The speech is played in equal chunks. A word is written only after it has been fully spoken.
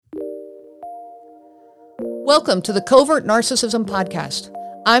Welcome to the Covert Narcissism podcast.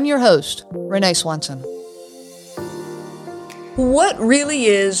 I'm your host, Renee Swanson. What really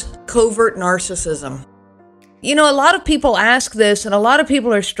is covert narcissism? You know, a lot of people ask this, and a lot of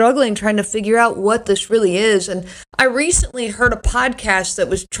people are struggling trying to figure out what this really is. And I recently heard a podcast that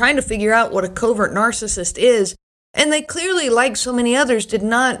was trying to figure out what a covert narcissist is, and they clearly, like so many others, did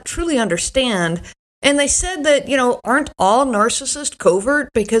not truly understand. And they said that, aren't all narcissists covert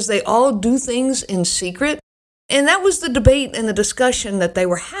because they all do things in secret? And that was the debate and the discussion that they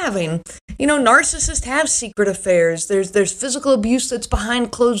were having. Narcissists have secret affairs. There's physical abuse that's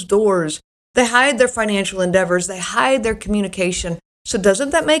behind closed doors. They hide their financial endeavors. They hide their communication. So doesn't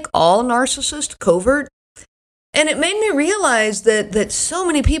that make all narcissists covert? And it made me realize that so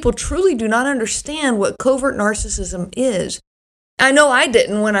many people truly do not understand what covert narcissism is. I know I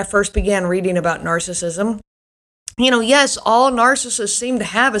didn't when I first began reading about narcissism. Yes, all narcissists seem to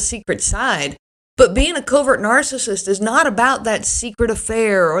have a secret side. But being a covert narcissist is not about that secret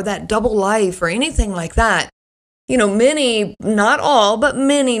affair or that double life or anything like that. Many, not all, but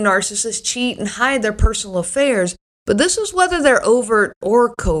many narcissists cheat and hide their personal affairs. But this is whether they're overt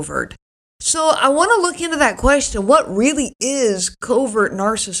or covert. So I want to look into that question. What really is covert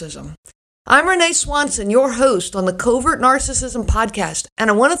narcissism? I'm Renee Swanson, your host on the Covert Narcissism podcast, and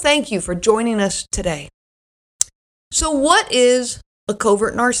I want to thank you for joining us today. So what is a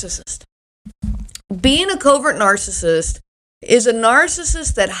covert narcissist? Being a covert narcissist is a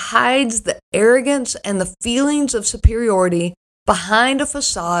narcissist that hides the arrogance and the feelings of superiority behind a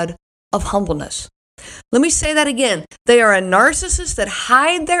facade of humbleness. Let me say that again. They are a narcissist that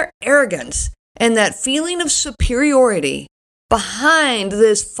hide their arrogance and that feeling of superiority behind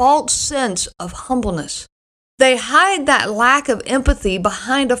this false sense of humbleness. They hide that lack of empathy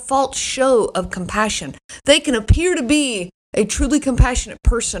behind a false show of compassion. They can appear to be a truly compassionate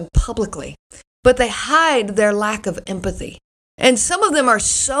person publicly, but they hide their lack of empathy. And some of them are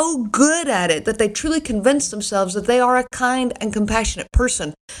so good at it that they truly convince themselves that they are a kind and compassionate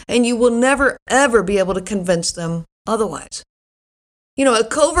person, and you will never, ever be able to convince them otherwise. A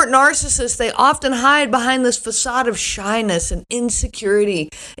covert narcissist, they often hide behind this facade of shyness and insecurity,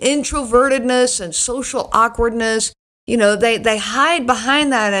 introvertedness and social awkwardness. They hide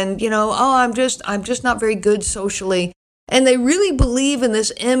behind that and, I'm just not very good socially. And they really believe in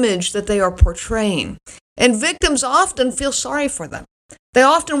this image that they are portraying. And victims often feel sorry for them. They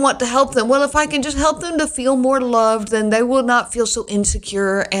often want to help them. Well, if I can just help them to feel more loved, then they will not feel so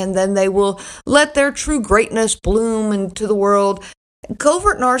insecure, and then they will let their true greatness bloom into the world.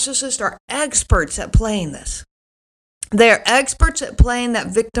 Covert narcissists are experts at playing this. They are experts at playing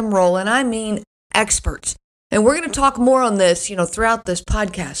that victim role, and I mean experts. And we're going to talk more on this, throughout this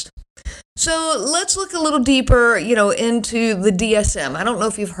podcast. So let's look a little deeper, into the DSM. I don't know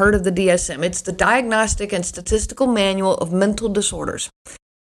if you've heard of the DSM. It's the Diagnostic and Statistical Manual of Mental Disorders.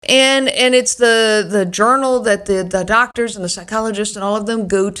 And it's the journal that the doctors and the psychologists and all of them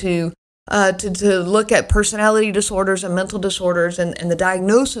go to look at personality disorders and mental disorders and the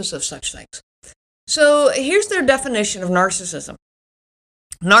diagnosis of such things. So here's their definition of narcissism.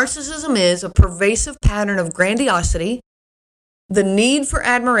 Narcissism is a pervasive pattern of grandiosity, the need for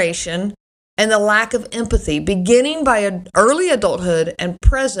admiration, and the lack of empathy, beginning by early adulthood and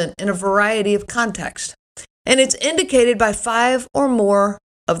present in a variety of contexts. And it's indicated by 5 or more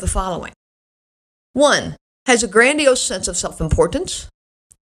of the following. 1, has a grandiose sense of self-importance.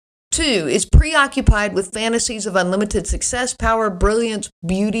 2, is preoccupied with fantasies of unlimited success, power, brilliance,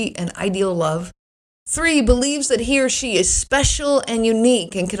 beauty, and ideal love. 3, believes that he or she is special and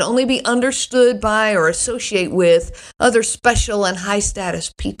unique and can only be understood by or associate with other special and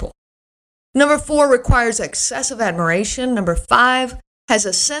high-status people. 4, requires excessive admiration. 5, has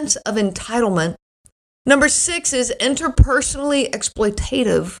a sense of entitlement. 6, is interpersonally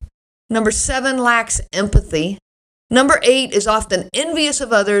exploitative. 7, lacks empathy. 8, is often envious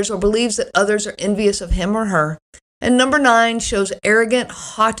of others or believes that others are envious of him or her. And 9, shows arrogant,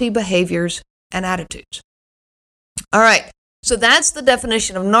 haughty behaviors and attitudes. All right, so that's the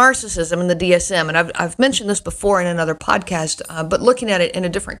definition of narcissism in the DSM, and I've mentioned this before in another podcast, but looking at it in a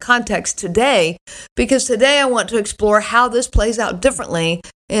different context today, because today I want to explore how this plays out differently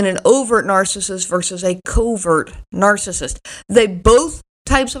in an overt narcissist versus a covert narcissist. Both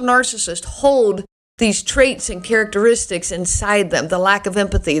types of narcissists hold these traits and characteristics inside them: the lack of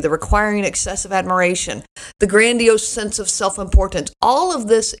empathy, the requiring excessive admiration, the grandiose sense of self-importance. All of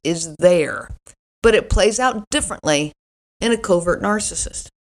this is there, but it plays out differently in a covert narcissist.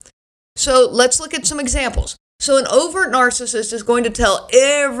 So let's look at some examples. So an overt narcissist is going to tell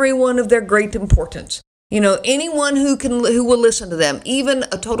everyone of their great importance. Anyone who will listen to them, even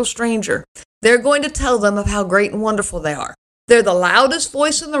a total stranger, they're going to tell them of how great and wonderful they are. They're the loudest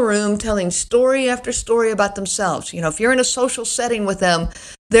voice in the room, telling story after story about themselves. If you're in a social setting with them,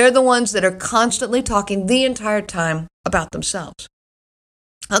 they're the ones that are constantly talking the entire time about themselves.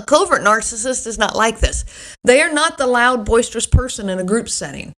 A covert narcissist is not like this. They are not the loud, boisterous person in a group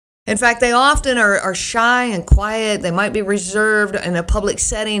setting. In fact, they often are shy and quiet. They might be reserved in a public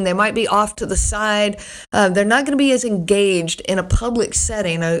setting. They might be off to the side. They're not going to be as engaged in a public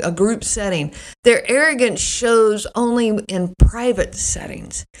setting, a group setting. Their arrogance shows only in private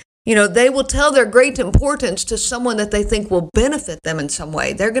settings. They will tell their great importance to someone that they think will benefit them in some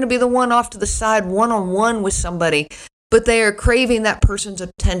way. They're going to be the one off to the side, one-on-one with somebody, but they are craving that person's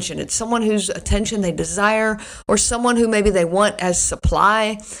attention. It's someone whose attention they desire, or someone who maybe they want as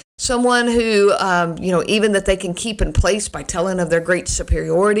supply, someone who, even that they can keep in place by telling of their great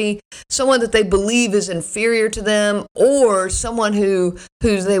superiority, someone that they believe is inferior to them, or someone who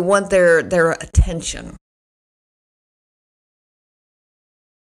they want their attention.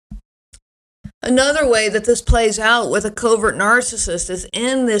 Another way that this plays out with a covert narcissist is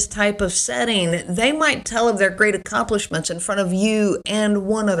in this type of setting, they might tell of their great accomplishments in front of you and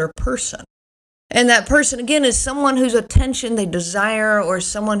one other person. And that person, again, is someone whose attention they desire, or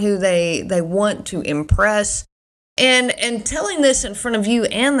someone who they want to impress. And telling this in front of you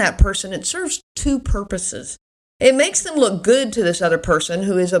and that person, it serves two purposes. It makes them look good to this other person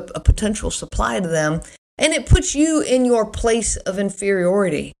who is a potential supply to them, and it puts you in your place of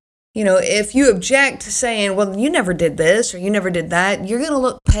inferiority. If you object to saying, well, you never did this or you never did that, you're going to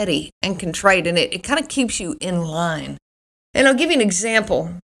look petty and contrite, and it kind of keeps you in line. And I'll give you an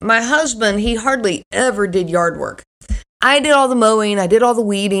example. My husband, he hardly ever did yard work. I did all the mowing, I did all the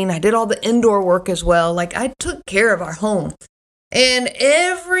weeding, I did all the indoor work as well. I took care of our home. And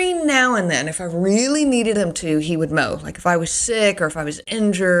every now and then, if I really needed him to, he would mow. If I was sick or if I was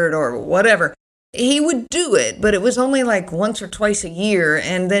injured or whatever, he would do it, but it was only once or twice a year,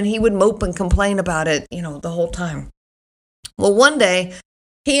 and then he would mope and complain about it, the whole time. Well, one day,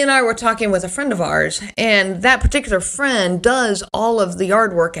 he and I were talking with a friend of ours, and that particular friend does all of the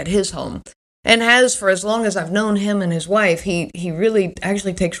yard work at his home, and has for as long as I've known him and his wife. He really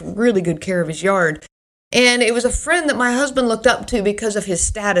actually takes really good care of his yard. And it was a friend that my husband looked up to because of his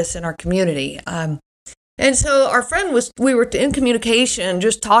status in our community. And so our friend we were in communication,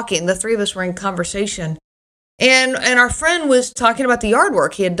 just talking. The three of us were in conversation. And our friend was talking about the yard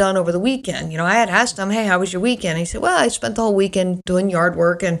work he had done over the weekend. I had asked him, hey, how was your weekend? He said, well, I spent the whole weekend doing yard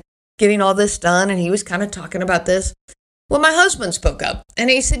work and getting all this done. And he was kind of talking about this. Well, my husband spoke up and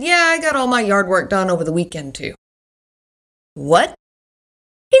he said, yeah, I got all my yard work done over the weekend too. What?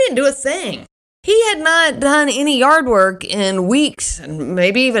 He didn't do a thing. He had not done any yard work in weeks and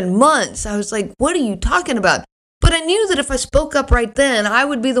maybe even months. I was like, what are you talking about? But I knew that if I spoke up right then, I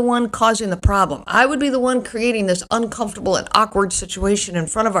would be the one causing the problem. I would be the one creating this uncomfortable and awkward situation in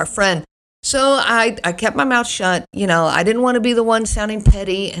front of our friend. So I kept my mouth shut. I didn't want to be the one sounding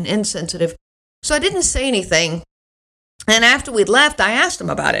petty and insensitive. So I didn't say anything. And after we'd left, I asked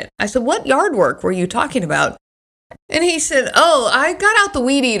him about it. I said, what yard work were you talking about? And he said, oh, I got out the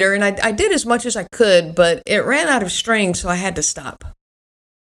weed eater and I did as much as I could, but it ran out of string, so I had to stop.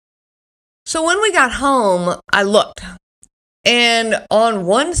 So when we got home, I looked. And on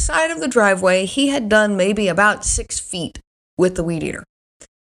one side of the driveway, he had done maybe about 6 feet with the weed eater.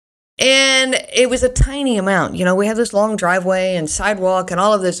 And it was a tiny amount. We had this long driveway and sidewalk and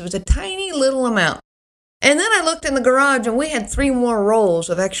all of this. It was a tiny little amount. And then I looked in the garage and we had 3 more rolls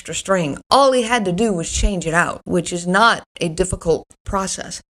of extra string. All he had to do was change it out, which is not a difficult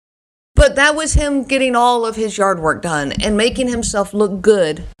process. But that was him getting all of his yard work done and making himself look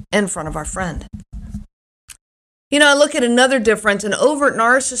good in front of our friend. I look at another difference. An overt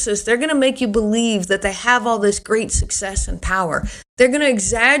narcissist, they're going to make you believe that they have all this great success and power. They're going to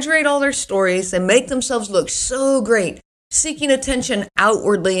exaggerate all their stories. They make themselves look so great, seeking attention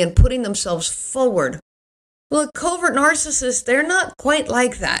outwardly and putting themselves forward. Well, covert narcissists, they're not quite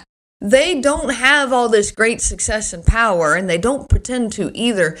like that. They don't have all this great success and power, and they don't pretend to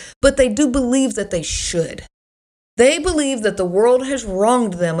either, but they do believe that they should. They believe that the world has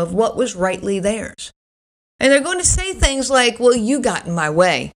wronged them of what was rightly theirs. And they're going to say things like, well, you got in my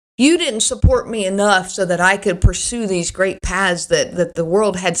way. You didn't support me enough so that I could pursue these great paths that the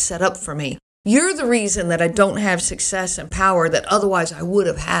world had set up for me. You're the reason that I don't have success and power that otherwise I would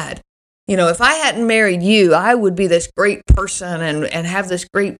have had. If I hadn't married you, I would be this great person and have this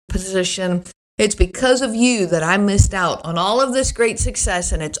great position. It's because of you that I missed out on all of this great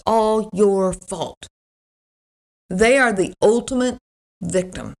success, and it's all your fault. They are the ultimate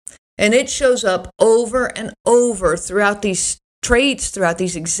victim. And it shows up over and over throughout these traits, throughout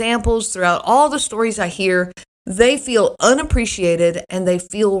these examples, throughout all the stories I hear. They feel unappreciated and they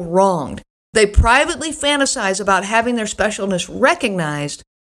feel wronged. They privately fantasize about having their specialness recognized,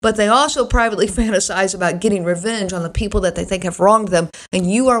 but they also privately fantasize about getting revenge on the people that they think have wronged them.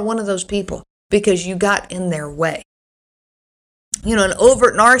 And you are one of those people because you got in their way. You know, an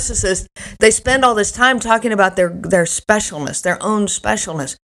overt narcissist, they spend all this time talking about their specialness, their own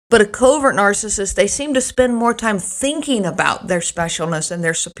specialness. But a covert narcissist, they seem to spend more time thinking about their specialness and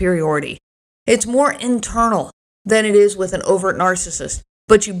their superiority. It's more internal than it is with an overt narcissist.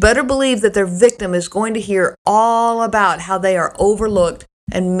 But you better believe that their victim is going to hear all about how they are overlooked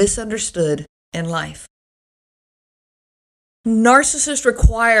and misunderstood in life. Narcissists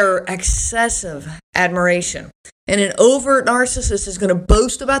require excessive admiration. And an overt narcissist is going to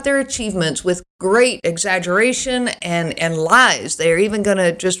boast about their achievements with great exaggeration and lies. They're even going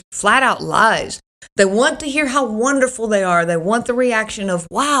to just flat out lies. They want to hear how wonderful they are. They want the reaction of,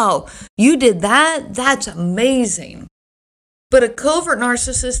 wow, you did that? That's amazing. But a covert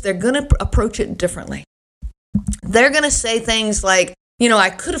narcissist, they're going to approach it differently. They're going to say things like, you know, I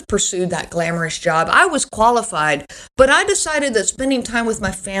could have pursued that glamorous job. I was qualified, but I decided that spending time with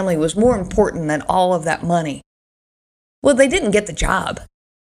my family was more important than all of that money. Well, they didn't get the job,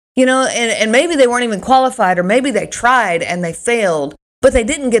 you know, and maybe they weren't even qualified, or maybe they tried and they failed, but they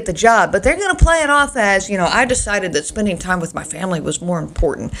didn't get the job. But they're going to play it off as, you know, I decided that spending time with my family was more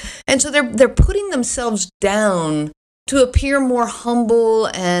important. And so they're putting themselves down to appear more humble,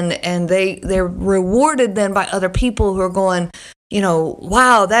 and they're rewarded then by other people who are going, you know,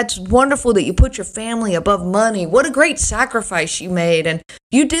 wow, that's wonderful that you put your family above money. What a great sacrifice you made. And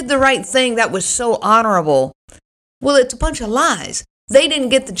you did the right thing. That was so honorable. Well, it's a bunch of lies. They didn't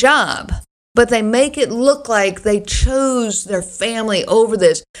get the job, but they make it look like they chose their family over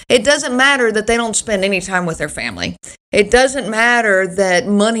this. It doesn't matter that they don't spend any time with their family. It doesn't matter that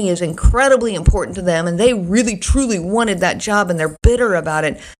money is incredibly important to them and they really, truly wanted that job and they're bitter about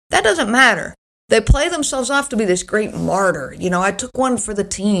it. That doesn't matter. They play themselves off to be this great martyr. You know, I took one for the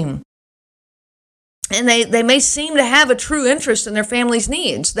team. And they may seem to have a true interest in their family's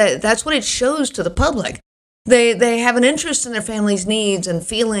needs. That's what it shows to the public. They have an interest in their family's needs and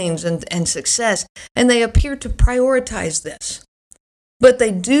feelings and success, and they appear to prioritize this. But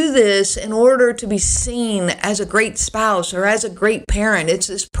they do this in order to be seen as a great spouse or as a great parent. It's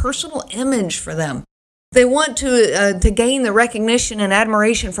this personal image for them. They want to gain the recognition and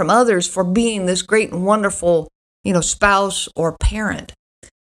admiration from others for being this great and wonderful, you know, spouse or parent.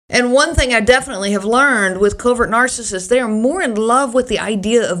 And one thing I definitely have learned with covert narcissists, they are more in love with the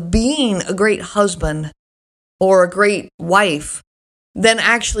idea of being a great husband or a great wife than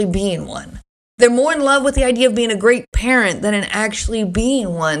actually being one. They're more in love with the idea of being a great parent than in actually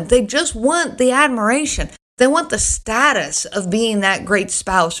being one. They just want the admiration. They want the status of being that great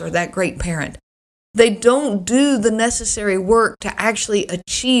spouse or that great parent. They don't do the necessary work to actually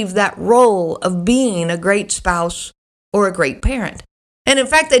achieve that role of being a great spouse or a great parent. And in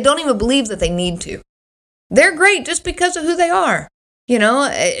fact, they don't even believe that they need to. They're great just because of who they are. You know,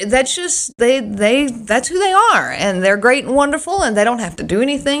 that's just, that's who they are. And they're great and wonderful, and they don't have to do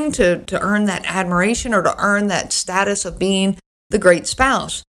anything to earn that admiration or to earn that status of being the great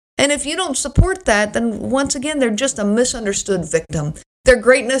spouse. And if you don't support that, then once again, they're just a misunderstood victim. Their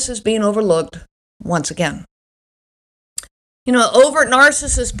greatness is being overlooked once again. You know, overt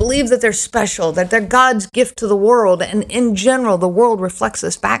narcissists believe that they're special, that they're God's gift to the world, and in general, the world reflects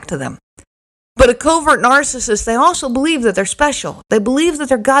this back to them. But a covert narcissist, they also believe that they're special. They believe that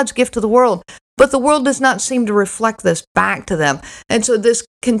they're God's gift to the world, but the world does not seem to reflect this back to them. And so this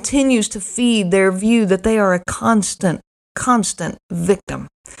continues to feed their view that they are a constant victim.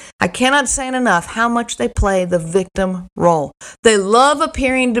 I cannot say it enough how much they play the victim role. They love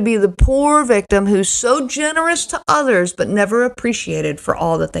appearing to be the poor victim who's so generous to others, but never appreciated for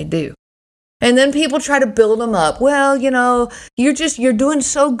all that they do. And then people try to build them up. Well, you know, you're doing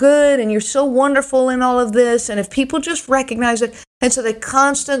so good and you're so wonderful in all of this. And if people just recognize it, and so the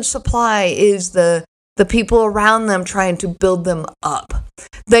constant supply is the people around them trying to build them up.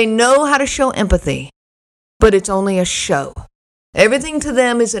 They know how to show empathy, but it's only a show. Everything to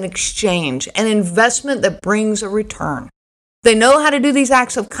them is an exchange, an investment that brings a return. They know how to do these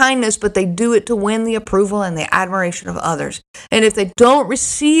acts of kindness, but they do it to win the approval and the admiration of others. And if they don't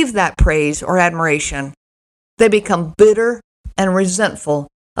receive that praise or admiration, they become bitter and resentful,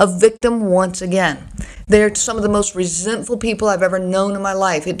 a victim once again. They're some of the most resentful people I've ever known in my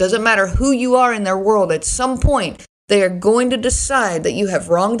life. It doesn't matter who you are in their world. At some point, they are going to decide that you have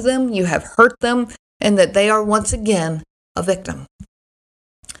wronged them, you have hurt them, and that they are once again a victim.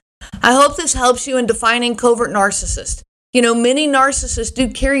 I hope this helps you in defining covert narcissist. Many narcissists do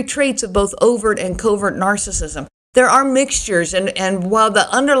carry traits of both overt and covert narcissism. There are mixtures, and while the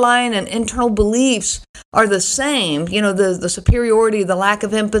underlying and internal beliefs are the same, the superiority, the lack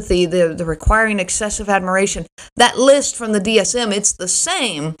of empathy, the requiring excessive admiration, that list from the DSM, it's the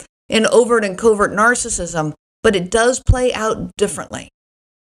same in overt and covert narcissism, but it does play out differently.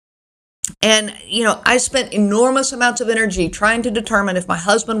 And, I spent enormous amounts of energy trying to determine if my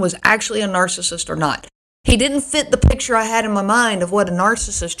husband was actually a narcissist or not. He didn't fit the picture I had in my mind of what a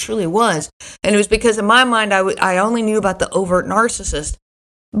narcissist truly was. And it was because in my mind, I only knew about the overt narcissist.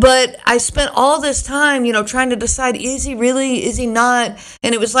 But I spent all this time, trying to decide, is he really, is he not?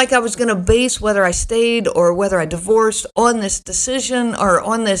 And it was like I was going to base whether I stayed or whether I divorced on this decision or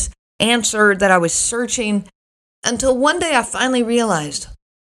on this answer that I was searching, until one day I finally realized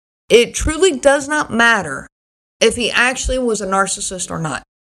it truly does not matter if he actually was a narcissist or not.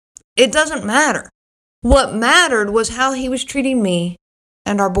 It doesn't matter. What mattered was how he was treating me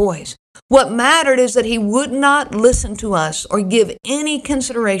and our boys. What mattered is that he would not listen to us or give any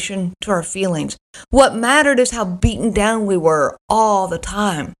consideration to our feelings. What mattered is how beaten down we were all the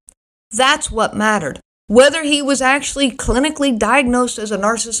time. That's what mattered. Whether he was actually clinically diagnosed as a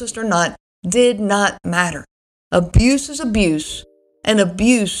narcissist or not did not matter. Abuse is abuse, and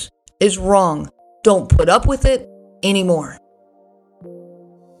abuse is wrong. Don't put up with it anymore.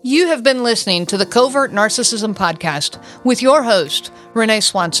 You have been listening to the Covert Narcissism Podcast with your host, Renee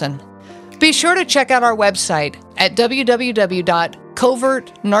Swanson. Be sure to check out our website at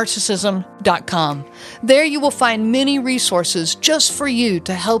www.covertnarcissism.com. There you will find many resources just for you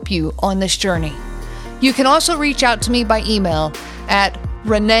to help you on this journey. You can also reach out to me by email at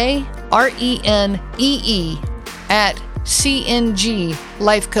Renee, RENEE, at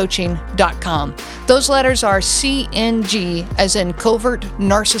cnglifecoaching.com. Those letters are CNG, as in Covert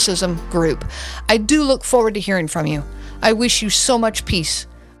Narcissism Group. I do look forward to hearing from you. I wish you so much peace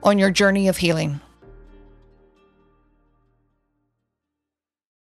on your journey of healing.